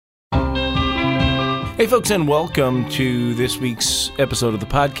Hey folks, and welcome to this week's episode of the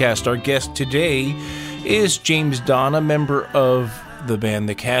podcast. Our guest today is James Donna, member of the band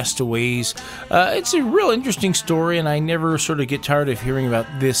The Castaways. It's a real interesting story, and I never sort of get tired of hearing about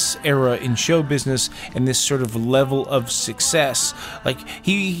this era in show business and this sort of level of success. Like,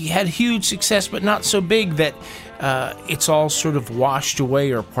 he had huge success, but not so big that it's all sort of washed away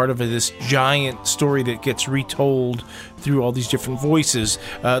or part of this giant story that gets retold through all these different voices.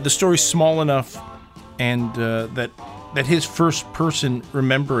 The story's small enough and that his first-person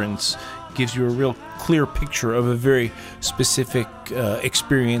remembrance gives you a real clear picture of a very specific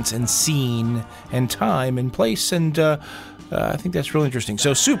experience and scene and time and place, and I think that's really interesting.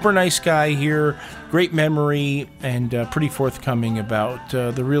 So, super nice guy here, great memory, and pretty forthcoming about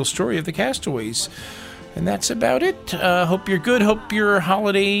the real story of the Castaways. And that's about it. Hope you're good. Hope your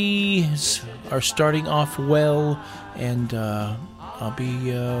holidays are starting off well, and I'll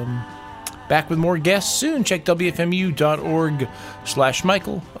be back with more guests soon. Check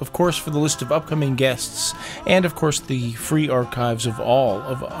wfmu.org/Michael, of course, for the list of upcoming guests, and of course the free archives of all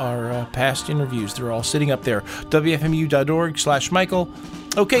of our past interviews. They're all sitting up there. wfmu.org/Michael.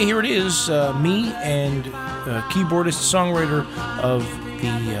 Okay, here it is. Me and keyboardist, songwriter of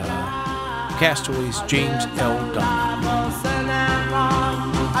the Castaways, James L. Donna.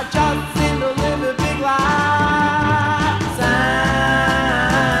 I just seem to live a big life.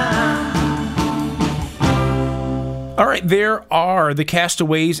 All right, there are the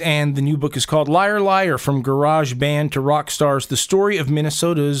Castaways, and the new book is called Liar Liar, From Garage Band to Rock Stars, the story of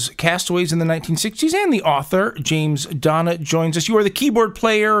Minnesota's Castaways in the 1960s, and the author, James Donna, joins us. You are the keyboard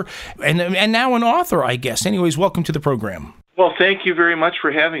player and now an author, I guess. Anyways, welcome to the program. Well, thank you very much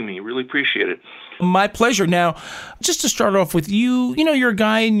for having me. Really appreciate it. My pleasure. Now, just to start off with you, you're a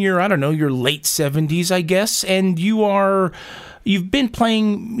guy in your late 70s, I guess, and you've been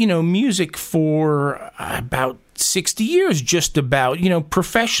playing, music for about 60 years, just about,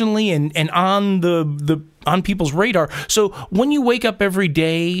 professionally and on on people's radar. So when you wake up every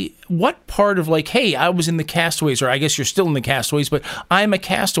day, what part of hey, I was in the Castaways, or I guess you're still in the Castaways, but I'm a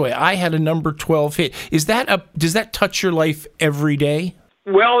Castaway, I had a number 12 hit. Does that touch your life every day?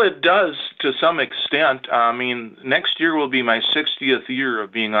 Well, it does to some extent. I mean, next year will be my 60th year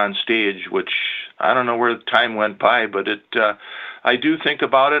of being on stage, which I don't know where the time went by, but I do think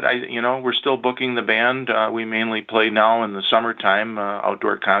about it. We're still booking the band. We mainly play now in the summertime,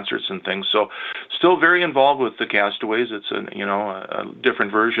 outdoor concerts and things. So, still very involved with the Castaways. It's a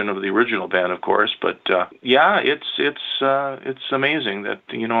different version of the original band, of course. But it's amazing that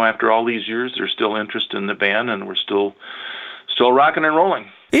after all these years, there's still interest in the band, and we're still rocking and rolling.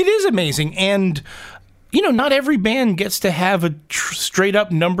 It is amazing, and not every band gets to have a straight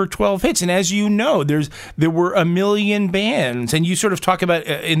up number 12 hits. And as you know, there were a million bands, and you sort of talk about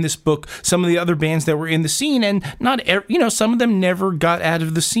in this book some of the other bands that were in the scene, and some of them never got out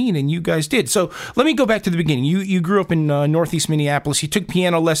of the scene, and you guys did. So let me go back to the beginning. You grew up in Northeast Minneapolis. You took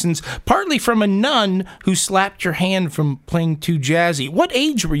piano lessons partly from a nun who slapped your hand from playing too jazzy. What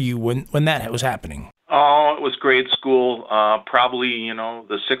age were you when that was happening? Oh, it was grade school, probably,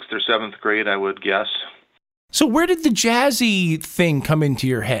 the 6th or 7th grade, I would guess. So where did the jazzy thing come into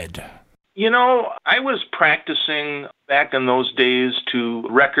your head? I was practicing back in those days to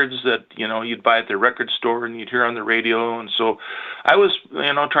records that, you'd buy at the record store and you'd hear on the radio. And so I was,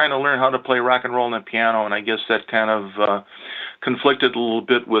 trying to learn how to play rock and roll on the piano, and I guess that kind of conflicted a little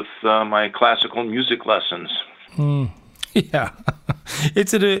bit with my classical music lessons. Yeah,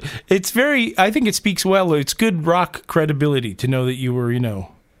 it's very, I think it speaks well. It's good rock credibility to know that you were,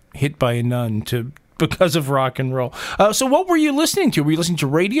 hit by a nun because of rock and roll. So what were you listening to? Were you listening to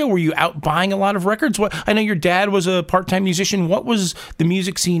radio? Were you out buying a lot of records? I know your dad was a part-time musician. What was the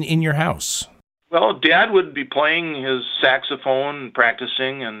music scene in your house? Well, Dad would be playing his saxophone,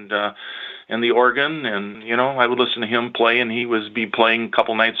 practicing, and the organ, and I would listen to him play, and he would be playing a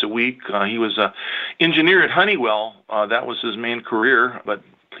couple nights a week. He was an engineer at Honeywell. That was his main career, but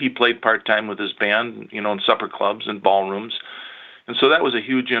he played part-time with his band, in supper clubs and ballrooms. And so that was a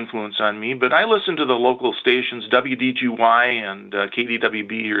huge influence on me. But I listened to the local stations, WDGY and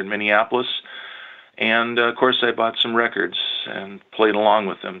KDWB here in Minneapolis. And, of course, I bought some records and played along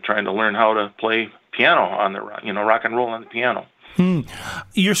with them, trying to learn how to play piano on the, rock and roll on the piano.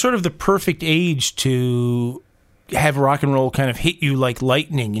 You're sort of the perfect age to have rock and roll kind of hit you like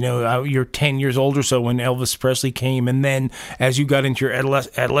lightning. You're 10 years old or so when Elvis Presley came, and then as you got into your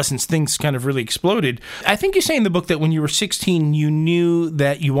adolescence, things kind of really exploded. I think you say in the book that when you were 16, you knew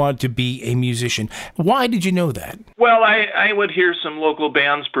that you wanted to be a musician. Why did you know that? Well, I would hear some local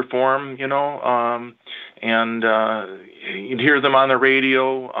bands perform, and you'd hear them on the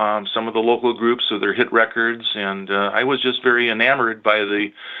radio, some of the local groups with their hit records, and I was just very enamored by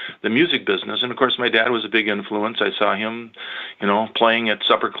the music business. And of course, my dad was a big influence. I saw him, playing at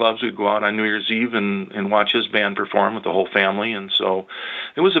supper clubs. We'd go out on New Year's Eve and watch his band perform with the whole family, and so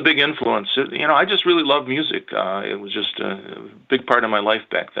it was a big influence. I just really loved music. It was just a big part of my life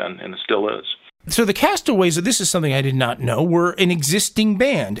back then, and it still is. So the Castaways, this is something I did not know, were an existing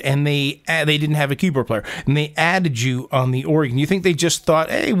band, and they didn't have a keyboard player, and they added you on the organ. You think they just thought,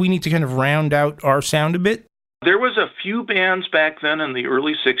 hey, we need to kind of round out our sound a bit? There was a few bands back then in the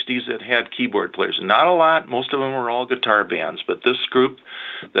early 60s that had keyboard players. Not a lot. Most of them were all guitar bands. But this group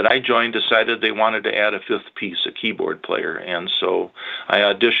that I joined decided they wanted to add a fifth piece, a keyboard player. And so I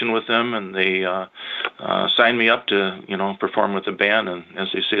auditioned with them, and they signed me up to, perform with the band. And as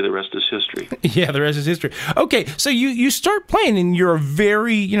they say, the rest is history. Yeah, the rest is history. Okay, so you start playing, and you're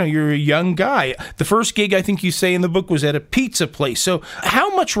you're a young guy. The first gig, I think you say in the book, was at a pizza place. So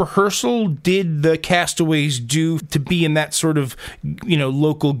how much rehearsal did the Castaways do to be in that sort of,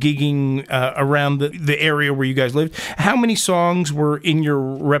 local gigging around the area where you guys lived? How many songs were in your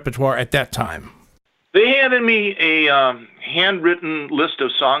repertoire at that time? They handed me a handwritten list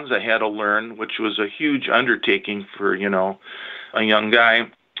of songs I had to learn, which was a huge undertaking for, a young guy.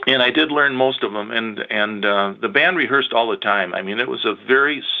 And I did learn most of them, and the band rehearsed all the time. I mean, it was a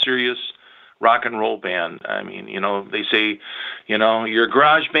very serious rock and roll band. I mean, they say, you're a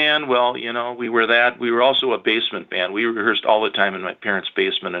garage band. Well, we were that. We were also a basement band. We rehearsed all the time in my parents'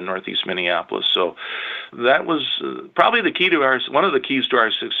 basement in Northeast Minneapolis. So that was probably one of the keys to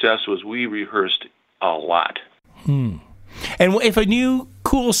our success was we rehearsed a lot. And if a new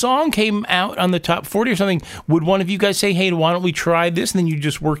cool song came out on the top 40 or something, would one of you guys say, hey, why don't we try this? And then you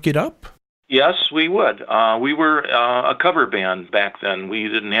just work it up? Yes, we would. We were a cover band back then. We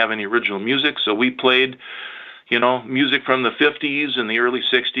didn't have any original music, so we played, music from the 50s and the early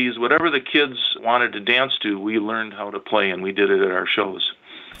 60s. Whatever the kids wanted to dance to, we learned how to play, and we did it at our shows.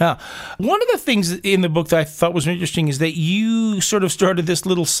 Now, one of the things in the book that I thought was interesting is that you sort of started this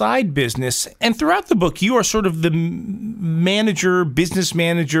little side business, and throughout the book, you are sort of the business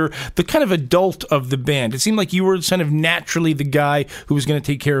manager, the kind of adult of the band. It seemed like you were kind of naturally the guy who was going to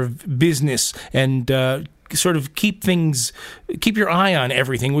take care of business and sort of keep your eye on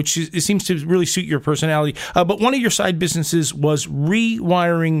everything, which it seems to really suit your personality. But one of your side businesses was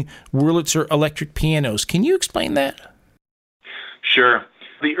rewiring Wurlitzer electric pianos. Can you explain that? Sure.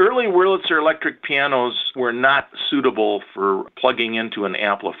 The early Wurlitzer electric pianos were not suitable for plugging into an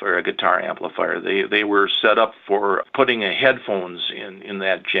amplifier, a guitar amplifier. They were set up for putting headphones in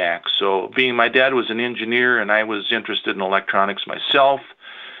that jack. So my dad was an engineer and I was interested in electronics myself,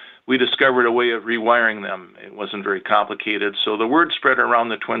 we discovered a way of rewiring them. It wasn't very complicated. So the word spread around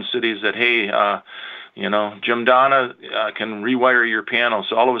the Twin Cities that, hey, Jim Donna can rewire your piano.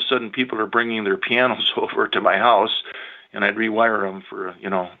 So all of a sudden people are bringing their pianos over to my house, and I'd rewire them for,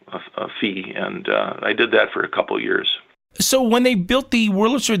 a fee. And I did that for a couple of years. So when they built the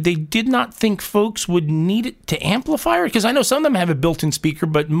Wurlitzer, they did not think folks would need it to amplify it? Because I know some of them have a built-in speaker,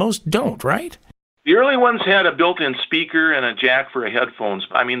 but most don't, right? The early ones had a built-in speaker and a jack for headphones.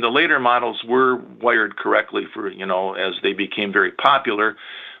 I mean, the later models were wired correctly for, as they became very popular.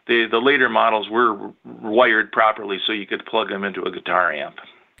 The later models were wired properly so you could plug them into a guitar amp.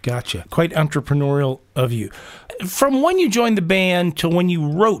 Gotcha. Quite entrepreneurial of you. From when you joined the band to when you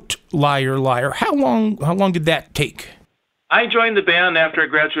wrote Liar, Liar, how long did that take? I joined the band after I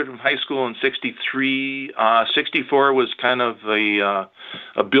graduated from high school in '63. '64 was kind of a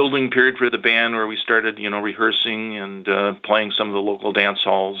building period for the band where we started, rehearsing and playing some of the local dance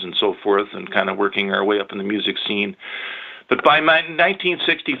halls and so forth, and kind of working our way up in the music scene. But by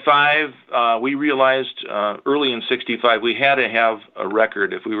 1965, we realized early in '65 we had to have a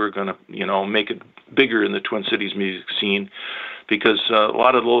record if we were going to, make it bigger in the Twin Cities music scene, because a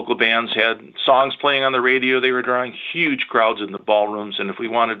lot of the local bands had songs playing on the radio. They were drawing huge crowds in the ballrooms, and if we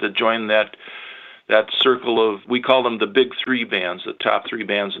wanted to join that circle of, we call them the big three bands, the top three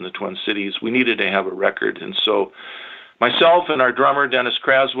bands in the Twin Cities, we needed to have a record. And so myself and our drummer, Dennis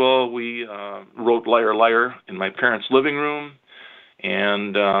Craswell, we wrote Liar, Liar in my parents' living room,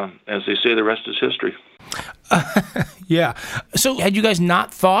 and as they say, the rest is history. Yeah. So had you guys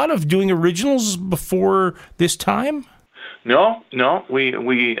not thought of doing originals before this time? No. We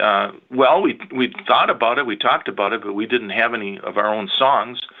thought about it, we talked about it, but we didn't have any of our own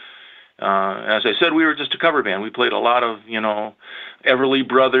songs. As I said, we were just a cover band. We played a lot of, Everly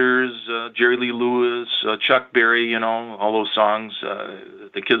Brothers, Jerry Lee Lewis, Chuck Berry, all those songs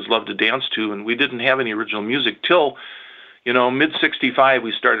the kids loved to dance to, and we didn't have any original music till, mid '65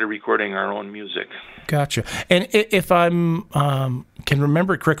 we started recording our own music. Gotcha. And if I'm can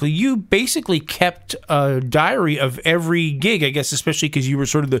remember it correctly, you basically kept a diary of every gig, I guess, especially because you were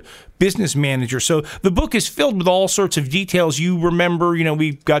sort of the business manager. So the book is filled with all sorts of details. You remember,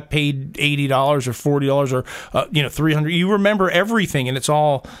 we got paid $80 or $40 or $300. You remember everything, and it's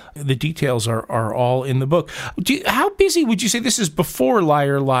all the details are all in the book. How busy would you say? This is before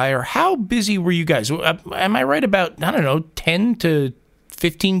Liar Liar. How busy were you guys? Am I right about 10 to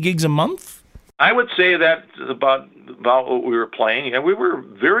 15 gigs a month? I would say that's about what we were playing. And we were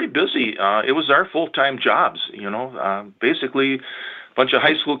very busy. It was our full-time jobs, basically a bunch of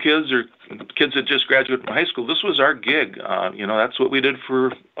high school kids or kids that just graduated from high school. This was our gig. That's what we did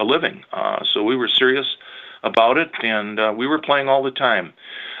for a living. So we were serious about it, and we were playing all the time.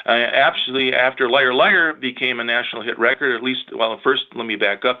 Actually, after Liar Liar became a national hit record, first, let me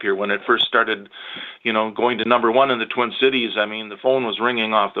back up here. When it first started, going to number one in the Twin Cities, the phone was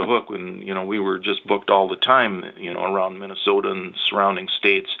ringing off the hook when, we were just booked all the time, around Minnesota and surrounding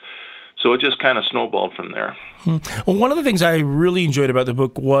states. So it just kind of snowballed from there. Well, one of the things I really enjoyed about the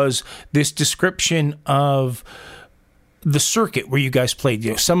book was this description of the circuit where you guys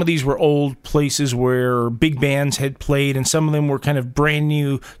played. Some of these were old places where big bands had played, and some of them were kind of brand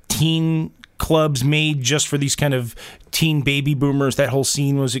new teen clubs made just for these kind of teen baby boomers. That whole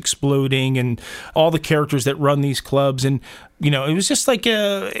scene was exploding, and all the characters that run these clubs. And, it was just like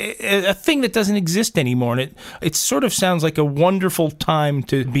a thing that doesn't exist anymore. And it sort of sounds like a wonderful time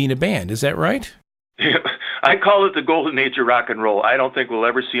to be in a band. Is that right? Yeah, I call it the golden age of rock and roll. I don't think we'll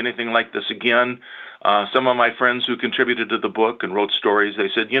ever see anything like this again. Some of my friends who contributed to the book and wrote stories, they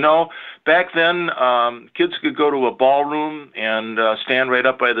said, back then kids could go to a ballroom and stand right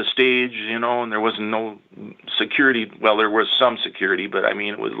up by the stage, and there wasn't no security. Well, there was some security, but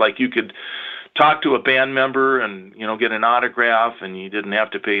it was like you could talk to a band member and, get an autograph, and you didn't have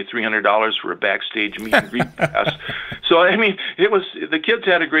to pay $300 for a backstage meet and greet pass. So, the kids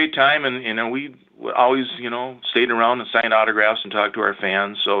had a great time, and we always, stayed around and signed autographs and talked to our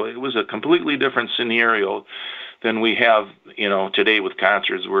fans. So it was a completely different scenario than we have, today with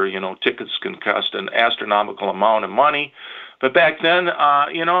concerts where, tickets can cost an astronomical amount of money. But back then,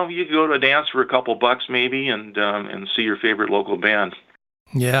 you could go to a dance for a couple bucks maybe and see your favorite local band.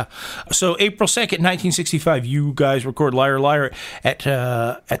 Yeah. So April 2nd, 1965, you guys record Liar Liar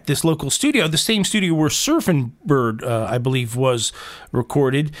at this local studio, the same studio where Surfin' Bird, I believe, was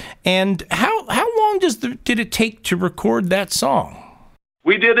recorded. And how long did it take to record that song?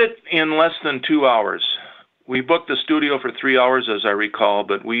 We did it in less than 2 hours. We booked the studio for 3 hours, as I recall,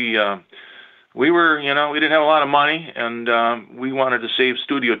 but we were, we didn't have a lot of money, and we wanted to save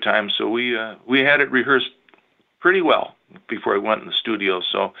studio time, so we had it rehearsed pretty well before I went in the studio.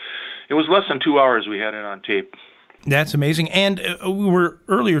 So it was less than 2 hours we had it on tape. That's amazing. And we were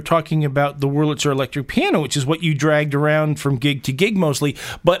earlier talking about the Wurlitzer electric piano, which is what you dragged around from gig to gig mostly.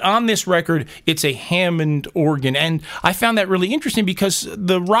 But on this record, it's a Hammond organ. And I found that really interesting because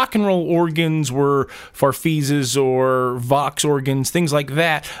the rock and roll organs were Farfisas or Vox organs, things like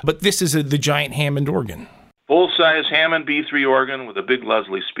that. But this is the giant Hammond organ. Full-size Hammond B3 organ with a big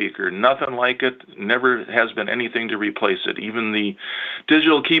Leslie speaker. Nothing like it. Never has been anything to replace it. Even the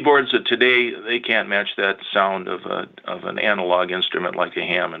digital keyboards of today, they can't match that sound of an analog instrument like a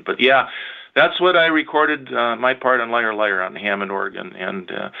Hammond. But yeah, that's what I recorded my part on Liar Liar on the Hammond organ. And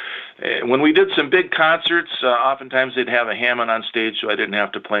when we did some big concerts, oftentimes they'd have a Hammond on stage, so I didn't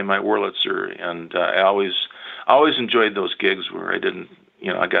have to play my Wurlitzer. And I always enjoyed those gigs where I didn't.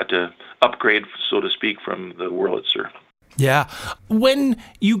 I got to upgrade, so to speak, from the Wurlitzer. Yeah. When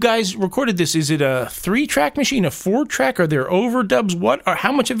you guys recorded this, is it a 3-track machine, a 4-track? Are there overdubs?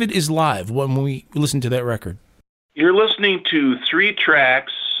 How much of it is live when we listen to that record? You're listening to 3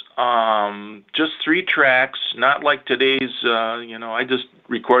 tracks, just 3 tracks, not like today's, I just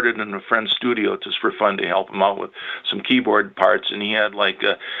recorded in a friend's studio just for fun to help him out with some keyboard parts, and he had like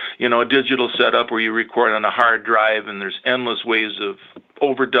a digital setup where you record on a hard drive, and there's endless ways of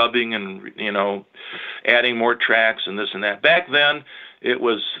overdubbing and, adding more tracks and this and that. Back then, it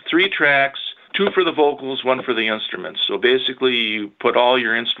was 3 tracks, 2 for the vocals, 1 for the instruments. So basically, you put all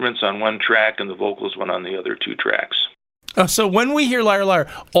your instruments on 1 track, and the vocals went on the other 2 tracks. So when we hear Liar Liar,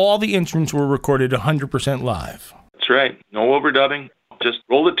 all the instruments were recorded 100% live. That's right. No overdubbing. Just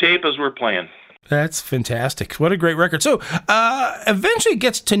roll the tape as we're playing. That's fantastic. What a great record. So eventually it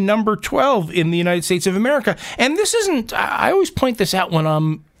gets to number 12 in the United States of America. And this isn't, I always point this out when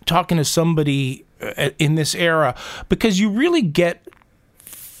I'm talking to somebody in this era, because you really get,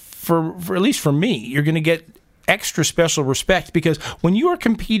 for at least for me, you're going to get extra special respect because when you were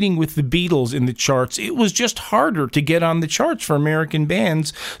competing with the Beatles in the charts, it was just harder to get on the charts for American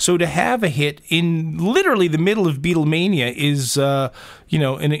bands. So to have a hit in literally the middle of Beatlemania is,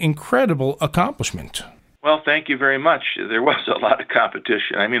 an incredible accomplishment. Well, thank you very much. There was a lot of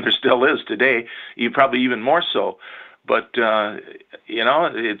competition. I mean, there still is today, probably even more so. But,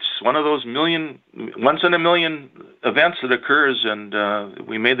 it's one of those once in a million events that occurs, and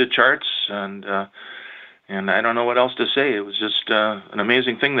we made the charts, and I don't know what else to say. It was just an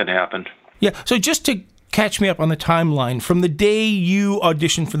amazing thing that happened. Yeah, so just to catch me up on the timeline, from the day you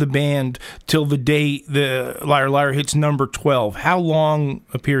auditioned for the band till the day the Liar Liar hits number 12, how long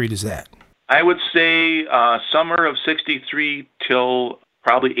a period is that? I would say summer of 63 till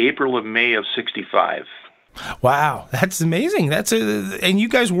probably April of May of 65. Wow, that's amazing. And you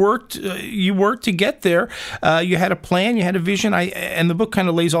guys worked. You worked to get there. You had a plan. You had a vision. And the book kind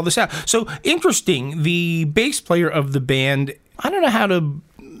of lays all this out. So interesting. The bass player of the band. I don't know how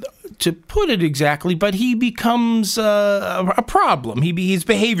to put it exactly, but he becomes a problem. His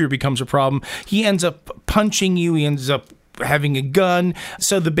behavior becomes a problem. He ends up punching you. He ends up having a gun,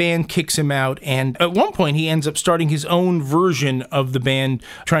 so the band kicks him out, and at one point he ends up starting his own version of the band,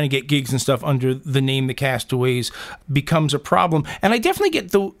 trying to get gigs and stuff under the name The Castaways, becomes a problem. And I definitely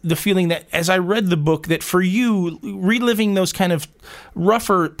get the feeling that as I read the book, that for you, reliving those kind of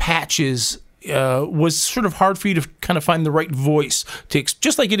rougher patches was sort of hard for you to kind of find the right voice,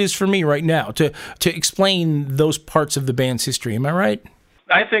 just like it is for me right now, to explain those parts of the band's history. Am I right?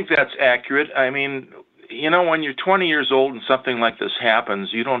 I think that's accurate. I mean, when you're 20 years old and something like this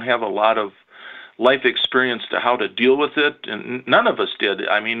happens, you don't have a lot of life experience to how to deal with it, and none of us did.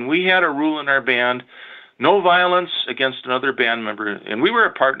 I mean, we had a rule in our band, no violence against another band member, and we were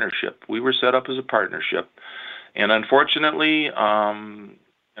a partnership. We were set up as a partnership. And unfortunately,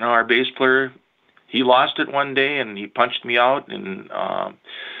 our bass player, he lost it one day, and he punched me out, and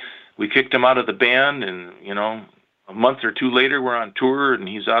we kicked him out of the band, and, a month or two later, we're on tour, and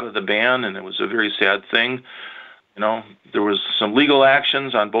he's out of the band, and it was a very sad thing. There was some legal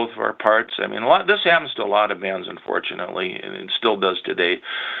actions on both of our parts. I mean, this happens to a lot of bands, unfortunately, and it still does today.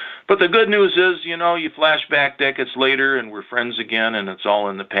 But the good news is, you flash back decades later, and we're friends again, and it's all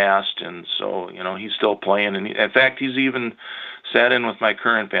in the past. And so, he's still playing, and in fact, he's even sat in with my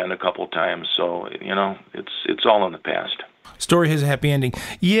current band a couple times. So, it's all in the past. Story has a happy ending.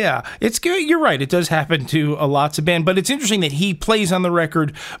 Yeah, it's good. You're right. It does happen to lots of bands, but it's interesting that he plays on the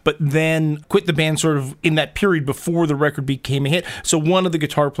record, but then quit the band sort of in that period before the record became a hit. So one of the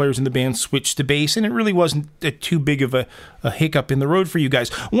guitar players in the band switched to bass, and it really wasn't too big of a hiccup in the road for you guys.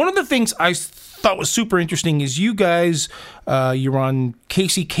 One of the things I thought was super interesting is you guys, you're on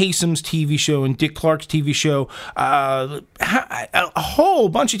Casey Kasem's TV show and Dick Clark's TV show, a whole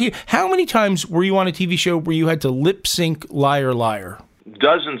bunch of TV. How many times were you on a TV show where you had to lip sync Liar Liar?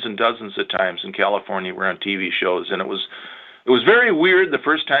 Dozens and dozens of times in California we're on TV shows, and it was very weird the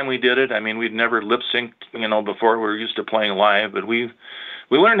first time we did it. I mean, we'd never lip synced, before. We were used to playing live, but we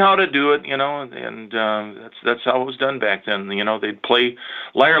learned how to do it, and that's how it was done back then. They'd play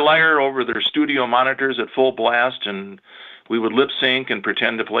Liar Liar over their studio monitors at full blast, and we would lip sync and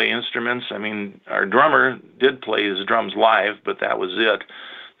pretend to play instruments. I mean, our drummer did play his drums live, but that was it.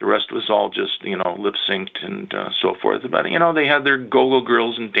 The rest was all just, lip synced and so forth. But, they had their go-go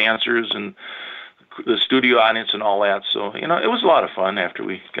girls and dancers and the studio audience and all that. So, it was a lot of fun after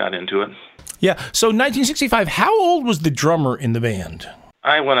we got into it. Yeah. So 1965, how old was the drummer in the band?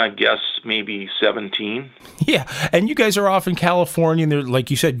 I want to guess maybe 17. Yeah, and you guys are off in California, and they're,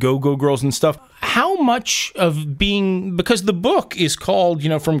 like you said, go-go girls and stuff. How much of because the book is called,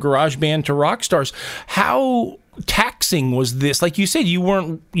 From Garage Band to Rock Stars, how taxing was this? Like you said,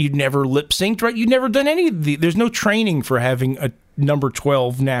 you'd never lip-synced, right? You'd never done any of there's no training for having a number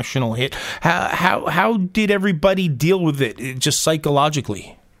 12 national hit. How did everybody deal with it, just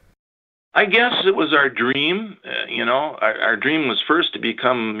psychologically? I guess it was our dream. Our dream was first to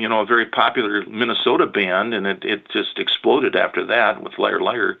become, a very popular Minnesota band, and it just exploded after that with Liar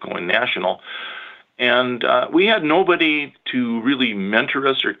Liar going national. And we had nobody to really mentor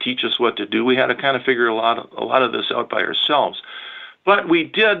us or teach us what to do. We had to kind of figure a lot of this out by ourselves. But we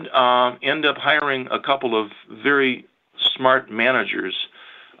did end up hiring a couple of very smart managers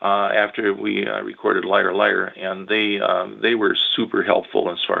after we recorded Liar Liar, and they were super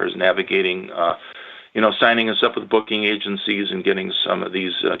helpful as far as navigating, signing us up with booking agencies and getting some of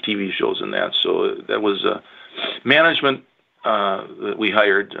these TV shows and that. So that was management that we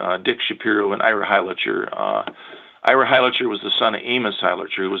hired, Dick Shapiro and Ira Heilicher. Ira Heilicher was the son of Amos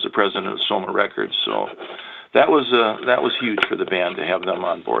Heilicher, who was the president of Soma Records. So that was huge for the band to have them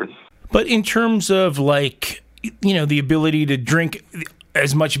on board. But in terms of the ability to drink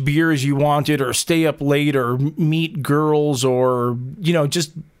as much beer as you wanted, or stay up late, or meet girls, or,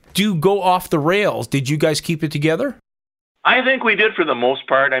 just go off the rails. Did you guys keep it together? I think we did for the most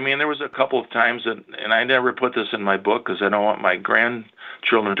part. I mean, there was a couple of times that, and I never put this in my book because I don't want my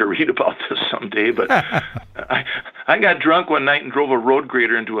grandchildren to read about this someday, but I got drunk one night and drove a road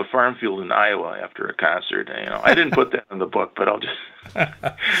grader into a farm field in Iowa after a concert. I didn't put that in the book, but I'll just,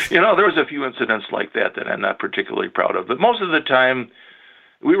 there was a few incidents like that I'm not particularly proud of. But most of the time,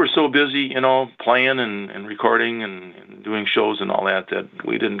 we were so busy, playing and recording and doing shows and all that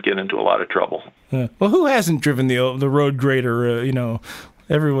we didn't get into a lot of trouble. Well, who hasn't driven the road grader,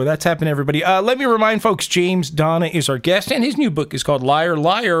 everywhere? That's happened to everybody. Let me remind folks, James Donna is our guest, and his new book is called Liar,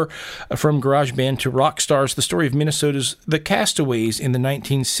 Liar, From Garage Band to Rock Stars, the story of Minnesota's The Castaways in the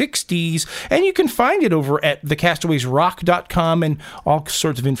 1960s. And you can find it over at thecastawaysrock.com, and all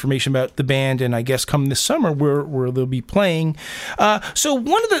sorts of information about the band, and I guess come this summer where they'll be playing. So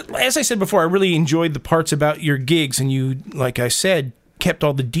as I said before, I really enjoyed the parts about your gigs, and you, like I said, kept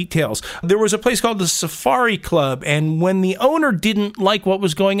all the details. There was a place called the Safari Club, and when the owner didn't like what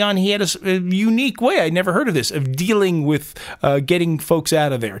was going on, he had a unique way, I'd never heard of this, of dealing with getting folks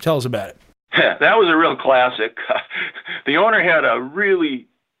out of there. Tell us about it. That was a real classic. The owner had a really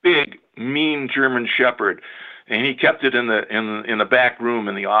big, mean German Shepherd, and he kept it in the back room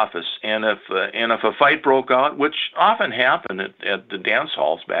in the office. And if a fight broke out, which often happened at the dance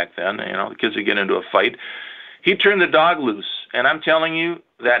halls back then, the kids would get into a fight, he'd turn the dog loose. And I'm telling you,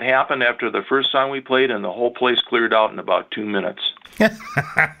 that happened after the first song we played, and the whole place cleared out in about 2 minutes.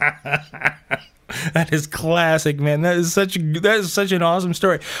 That is classic, man. That is such an awesome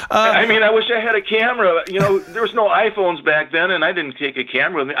story. I wish I had a camera. There was no iPhones back then, and I didn't take a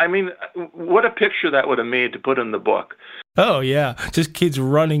camera with me. I mean, what a picture that would have made to put in the book. Oh, yeah. Just kids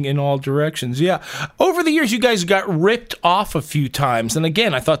running in all directions. Yeah. Over the years, you guys got ripped off a few times. And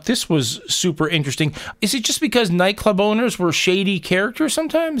again, I thought this was super interesting. Is it just because nightclub owners were shady characters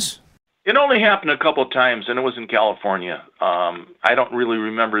sometimes? It only happened a couple of times, and it was in California. I don't really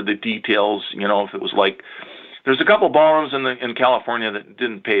remember the details, if it was like... There's a couple ballrooms in California that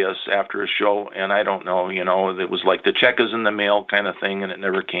didn't pay us after a show, and I don't know, it was like the check is in the mail kind of thing, and it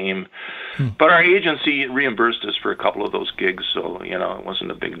never came. But our agency reimbursed us for a couple of those gigs, so, it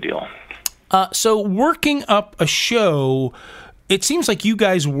wasn't a big deal. So working up a show, it seems like you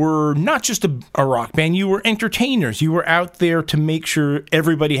guys were not just a rock band, you were entertainers. You were out there to make sure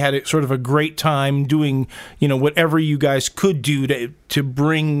everybody had a great time doing, whatever you guys could do to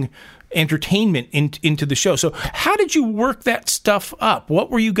bring entertainment into the show. So how did you work that stuff up? What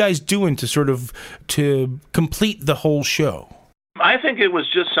were you guys doing to complete the whole show? I think it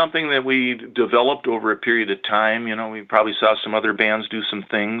was just something that we developed over a period of time. We probably saw some other bands do some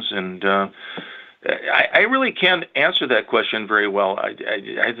things, and I really can't answer that question very well.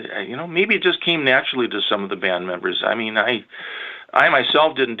 I maybe it just came naturally to some of the band members. I mean, I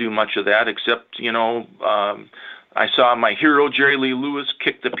myself didn't do much of that, except I saw my hero, Jerry Lee Lewis,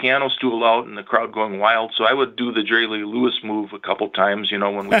 kick the piano stool out and the crowd going wild. So I would do the Jerry Lee Lewis move a couple times,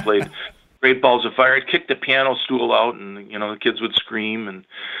 when we played Great Balls of Fire. I'd kick the piano stool out and, the kids would scream and,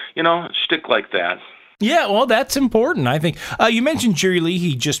 shtick like that. Yeah, well, that's important, I think. You mentioned Jerry Lee.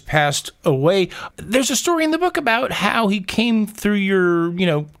 He just passed away. There's a story in the book about how he came through your,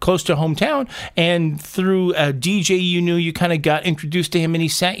 close to hometown, and through a DJ you knew, you kind of got introduced to him, and he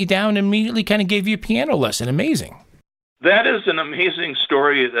sat you down and immediately kind of gave you a piano lesson. Amazing. That is an amazing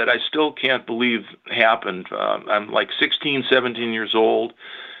story that I still can't believe happened. I'm like 16, 17 years old,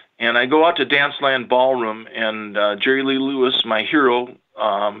 and I go out to Danceland Ballroom, and Jerry Lee Lewis, my hero,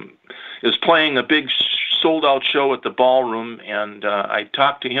 is playing a big sold-out show at the ballroom, and I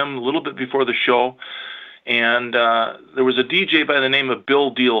talked to him a little bit before the show, and there was a DJ by the name of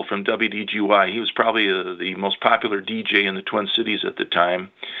Bill Deal from WDGY. He was probably the most popular DJ in the Twin Cities at the time,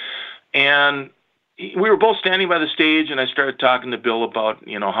 and we were both standing by the stage, and I started talking to Bill about,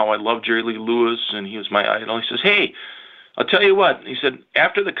 how I love Jerry Lee Lewis, and he was my idol. He says, "Hey, I'll tell you what," he said,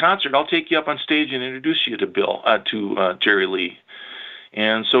 "after the concert, I'll take you up on stage and introduce you to Jerry Lee."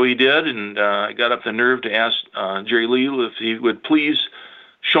 And so he did, and I got up the nerve to ask Jerry Lee if he would please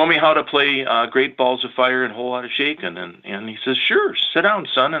show me how to play Great Balls of Fire and Whole Lotta Shakin'. And he says, "Sure, sit down,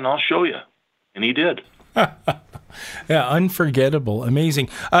 son, and I'll show you." And he did. Yeah, unforgettable, amazing.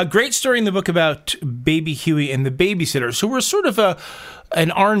 Great story in the book about Baby Huey and the Babysitters, who were sort of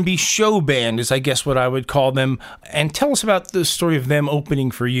an R&B show band, is I guess what I would call them. And tell us about the story of them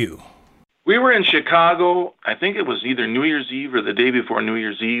opening for you. We were in Chicago, I think it was either New Year's Eve or the day before New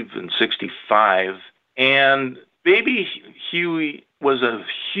Year's Eve in '65, and Baby Huey was a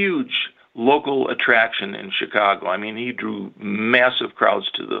huge local attraction in Chicago. I mean, he drew massive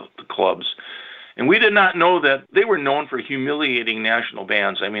crowds to the clubs. And we did not know that they were known for humiliating national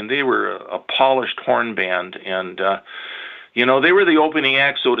bands. I mean, they were a polished horn band, and, they were the opening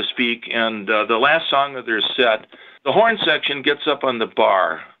act, so to speak. And the last song of their set, the horn section gets up on the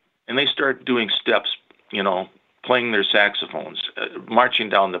bar, and they start doing steps, playing their saxophones, marching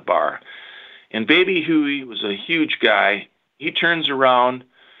down the bar. And Baby Huey was a huge guy. He turns around,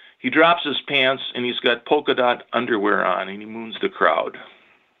 he drops his pants, and he's got polka dot underwear on, and he moons the crowd.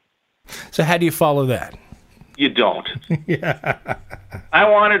 So how do you follow that? You don't. Yeah. I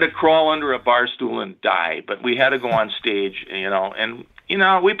wanted to crawl under a bar stool and die, but we had to go on stage, and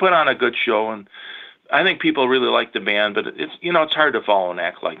we put on a good show, and I think people really like the band, but it's hard to follow an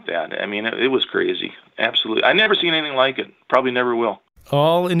act like that. I mean, it was crazy. Absolutely. I've never seen anything like it. Probably never will.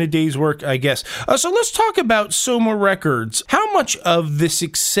 All in a day's work, I guess. So let's talk about Soma Records. How much of the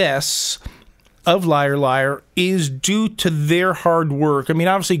success of Liar Liar is due to their hard work? I mean,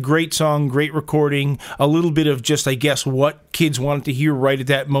 obviously, great song, great recording, a little bit of just, I guess, what kids wanted to hear right at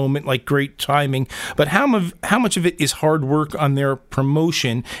that moment, like great timing. But how much of it is hard work on their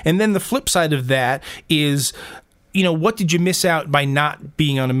promotion? And then the flip side of that is, what did you miss out by not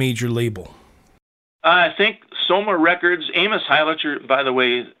being on a major label? I think Soma Records, Amos Heilicher, by the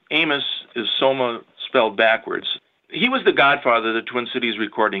way, Amos is Soma spelled backwards. He was the godfather of the Twin Cities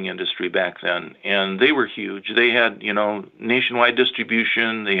recording industry back then, and they were huge. They had, nationwide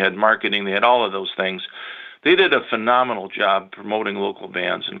distribution, they had marketing, they had all of those things. They did a phenomenal job promoting local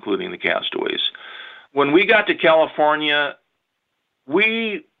bands, including the Castaways. When we got to California,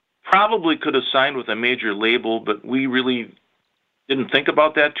 we probably could have signed with a major label, but we really didn't think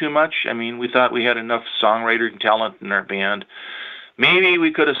about that too much. I mean, we thought we had enough songwriting talent in our band. Maybe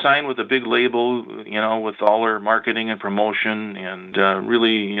we could have signed with a big label, with all our marketing and promotion and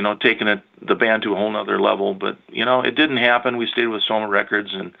really, taken the band to a whole nother level. But, it didn't happen. We stayed with Soma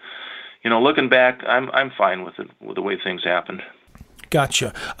Records. And, looking back, I'm fine with it, with the way things happened.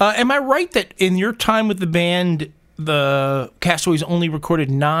 Gotcha. Am I right that in your time with the band, the Castaways only recorded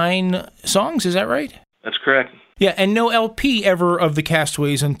 9 songs? Is that right? That's correct. Yeah, and no LP ever of the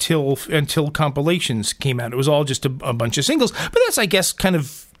Castaways until compilations came out. It was all just a bunch of singles. But that's, I guess, kind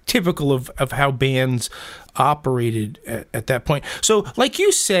of typical of how bands operated at that point. So, like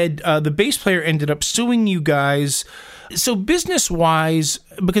you said, the bass player ended up suing you guys. So business-wise,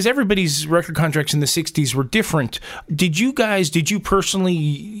 because everybody's record contracts in the 60s were different, did you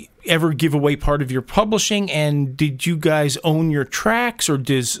personally ever give away part of your publishing? And did you guys own your tracks, or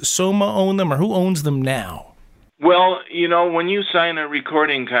does Soma own them, or who owns them now? Well, when you sign a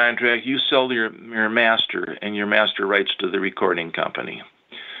recording contract, you sell your master and your master rights to the recording company.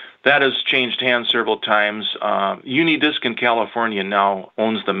 That has changed hands several times. Unidisc in California now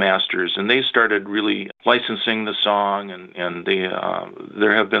owns the masters, and they started really licensing the song, and they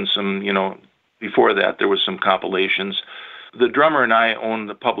there have been some, before that there was some compilations. The drummer and I own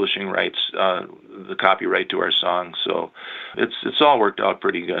the publishing rights, the copyright to our song, so it's all worked out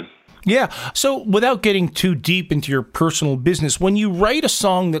pretty good. Yeah. So without getting too deep into your personal business, when you write a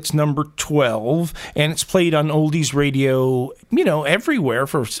song that's number 12 and it's played on oldies radio, everywhere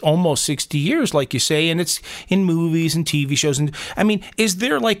for almost 60 years, like you say, and it's in movies and TV shows. And I mean, is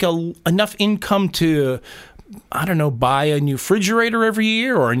there like enough income to, I don't know, buy a new refrigerator every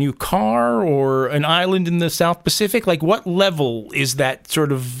year or a new car or an island in the South Pacific? Like, what level is that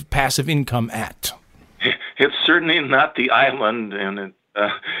sort of passive income at? It's certainly not the island, and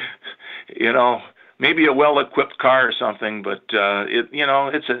maybe a well-equipped car or something, but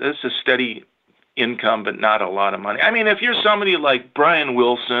it's a steady income, but not a lot of money. I mean, if you're somebody like Brian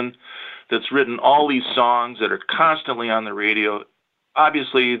Wilson, that's written all these songs that are constantly on the radio,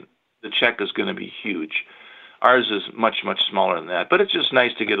 obviously the check is going to be huge. Ours is much, much smaller than that, but it's just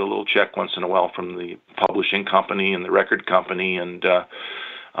nice to get a little check once in a while from the publishing company and the record company, and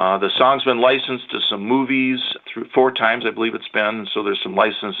the song's been licensed to some movies 4 times, I believe it's been. So there's some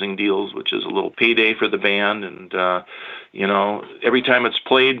licensing deals, which is a little payday for the band. And, every time it's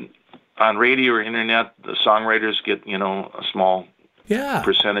played on radio or internet, the songwriters get, a small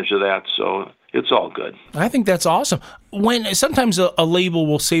percentage of that. So it's all good. I think that's awesome. When sometimes a label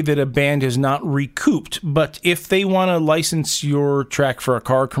will say that a band is not recouped, but if they want to license your track for a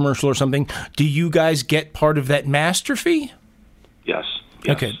car commercial or something, do you guys get part of that master fee? Yes.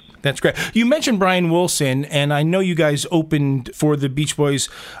 Yes. Okay, that's great. You mentioned Brian Wilson, and I know you guys opened for the Beach Boys,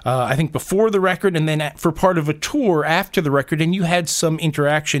 I think before the record, and then for part of a tour after the record, and you had some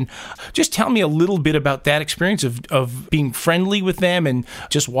interaction. Just tell me a little bit about that experience of being friendly with them and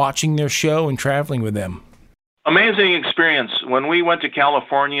just watching their show and traveling with them. Amazing experience. When we went to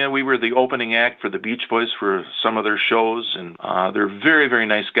California, we were the opening act for the Beach Boys for some of their shows, and they're very, very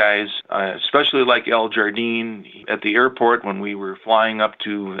nice guys. I especially like Al Jardine. At the airport when we were flying up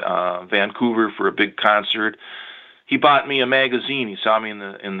to Vancouver for a big concert, he bought me a magazine. He saw me in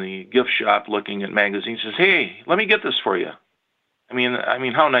the gift shop looking at magazines. He says, "Hey, let me get this for you." I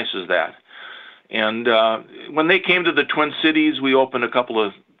mean, how nice is that? And when they came to the Twin Cities, we opened a couple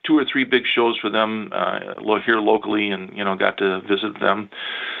of 2 or 3 big shows for them here locally, and got to visit them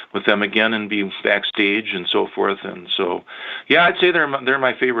with them again and be backstage and so forth. And so, yeah, I'd say they're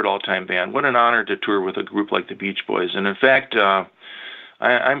my favorite all-time band. What an honor to tour with a group like the Beach Boys. And in fact,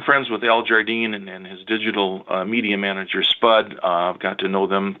 I'm friends with Al Jardine and his digital media manager Spud. I've got to know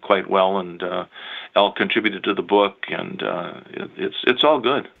them quite well, and Al contributed to the book, and it's all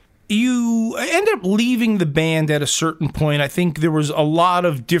good. You ended up leaving the band at a certain point. I think there was a lot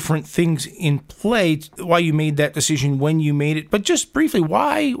of different things in play why you made that decision when you made it. But just briefly,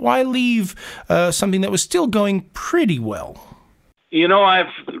 why leave something that was still going pretty well?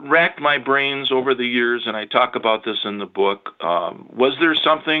 I've racked my brains over the years, and I talk about this in the book. Was there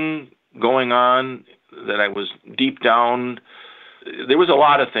something going on that I was deep down? There was a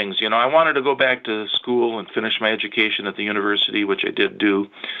lot of things. I wanted to go back to school and finish my education at the university, which I did do.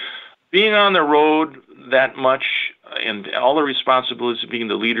 Being on the road that much and all the responsibilities of being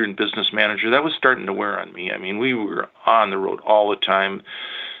the leader and business manager, that was starting to wear on me. I mean, we were on the road all the time.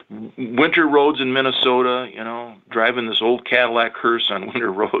 Winter roads in Minnesota, driving this old Cadillac hearse on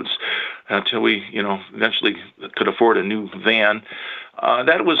winter roads until we, eventually could afford a new van.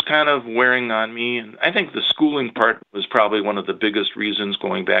 That was kind of wearing on me. And I think the schooling part was probably one of the biggest reasons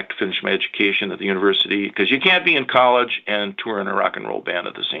going back to finish my education at the university, because you can't be in college and tour in a rock and roll band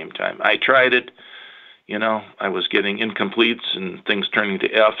at the same time. I tried it. I was getting incompletes and things turning to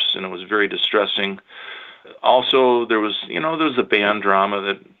Fs, and it was very distressing. Also, there was the band drama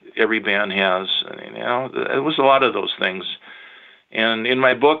that every band has. It was a lot of those things. And in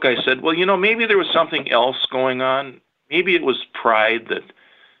my book, I said, well, maybe there was something else going on. Maybe it was pride that,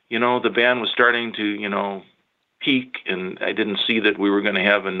 the band was starting to, peak, and I didn't see that we were going to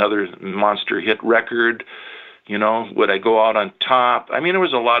have another monster hit record. Would I go out on top? I mean, there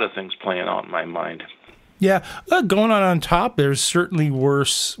was a lot of things playing out in my mind. Yeah, going on top, there's certainly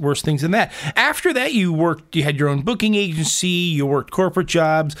worse things than that. After that, you had your own booking agency, you worked corporate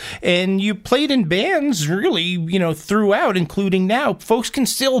jobs, and you played in bands really, throughout, including now. Folks can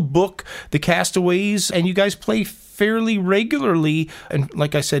still book the Castaways, and you guys play fairly regularly. And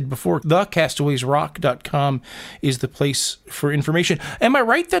like I said before, thecastawaysrock.com is the place for information. Am I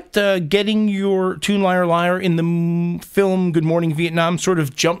right that getting your tune Liar Liar in the film Good Morning Vietnam sort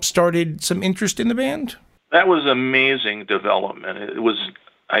of jump-started some interest in the band? That was amazing development. It was,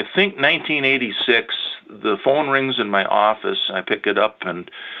 I think, 1986. The phone rings in my office. I pick it up,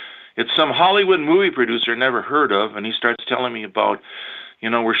 and it's some Hollywood movie producer I never heard of, and he starts telling me about,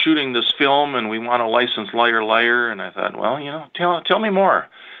 we're shooting this film, and we want to license Liar Liar. And I thought, well, tell me more.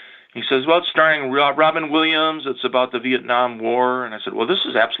 He says, well, it's starring Robin Williams. It's about the Vietnam War. And I said, well, this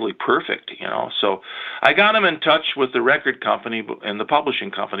is absolutely perfect, So I got him in touch with the record company and the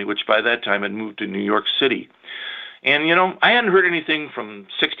publishing company, which by that time had moved to New York City. And, I hadn't heard anything from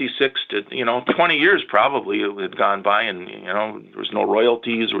 66 to, 20 years probably it had gone by. And, there was no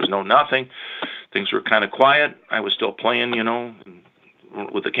royalties. There was no nothing. Things were kind of quiet. I was still playing,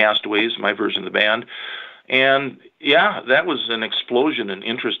 with the Castaways, my version of the band. And yeah, that was an explosion in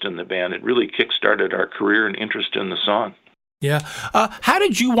interest in the band. It really kick-started our career and interest in the song. Yeah. How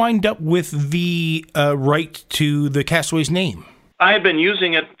did you wind up with the right to the Castaways name? I had been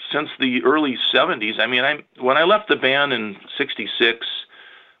using it since the early 70s. I mean, when I left the band in 66,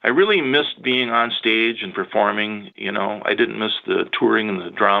 I really missed being on stage and performing. I didn't miss the touring and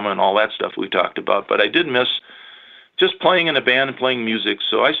the drama and all that stuff we talked about, but I did miss just playing in a band and playing music.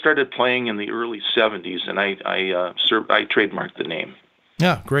 So I started playing in the early 70s, and I trademarked the name.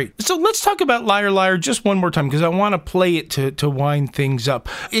 Yeah, great. So let's talk about Liar Liar just one more time, because I want to play it to wind things up.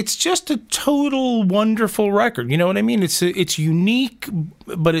 It's just a total wonderful record. You know what I mean? It's unique,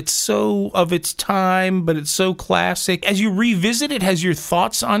 but it's so of its time, but it's so classic. As you revisit it, has your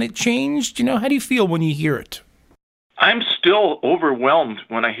thoughts on it changed? How do you feel when you hear it? I'm still overwhelmed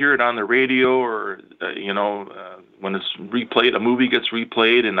when I hear it on the radio or, when it's replayed, a movie gets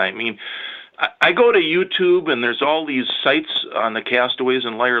replayed. And I go to YouTube, and there's all these sites on the Castaways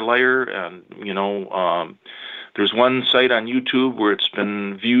and Liar Liar. And, there's one site on YouTube where it's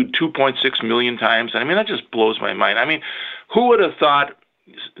been viewed 2.6 million times. And that just blows my mind. Who would have thought,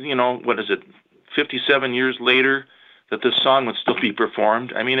 57 years later, that this song would still be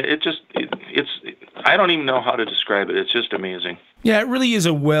performed. I mean, it's I don't even know how to describe it. It's just amazing. Yeah, it really is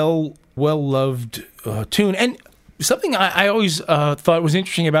a well-loved tune. And something I always thought was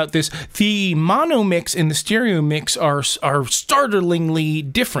interesting about this, the mono mix and the stereo mix are startlingly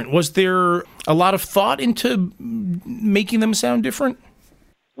different. Was there a lot of thought into making them sound different?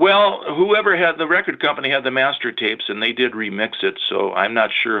 Well, whoever had the record company had the master tapes, and they did remix it. So I'm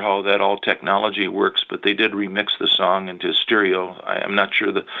not sure how that all technology works, but they did remix the song into stereo. I'm not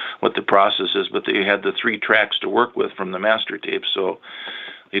sure what the process is, but they had the 3 tracks to work with from the master tapes. So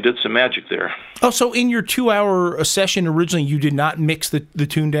they did some magic there. Oh, so in your 2-hour session originally, you did not mix the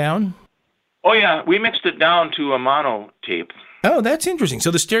tune down? Oh, yeah. We mixed it down to a mono tape. Oh, that's interesting. So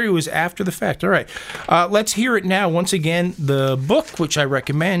the stereo is after the fact. All right. Let's hear it now. Once again, the book, which I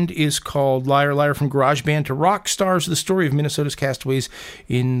recommend, is called Liar, Liar from Garage Band to Rock Stars, the story of Minnesota's castaways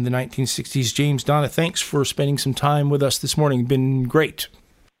in the 1960s. James Donna, thanks for spending some time with us this morning. Been great.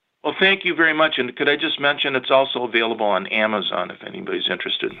 Well, thank you very much. And could I just mention it's also available on Amazon if anybody's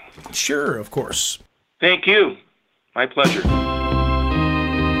interested. Sure, of course. Thank you. My pleasure.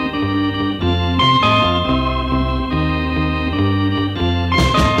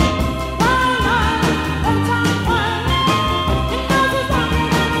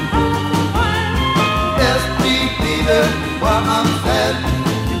 While I'm sad,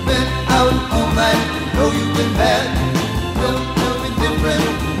 you've been out all night, know you've been bad. Don't tell me different,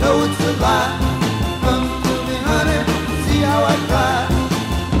 know it's a lie. Come to me, honey, see how I cry.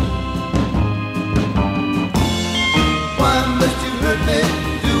 Why must you hurt me,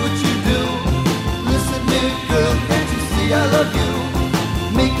 do what you do? Listen here, girl, can't you see I love you?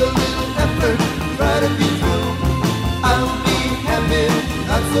 Make a little effort, try to be true. I'll be happy,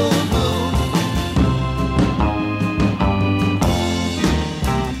 not so blue.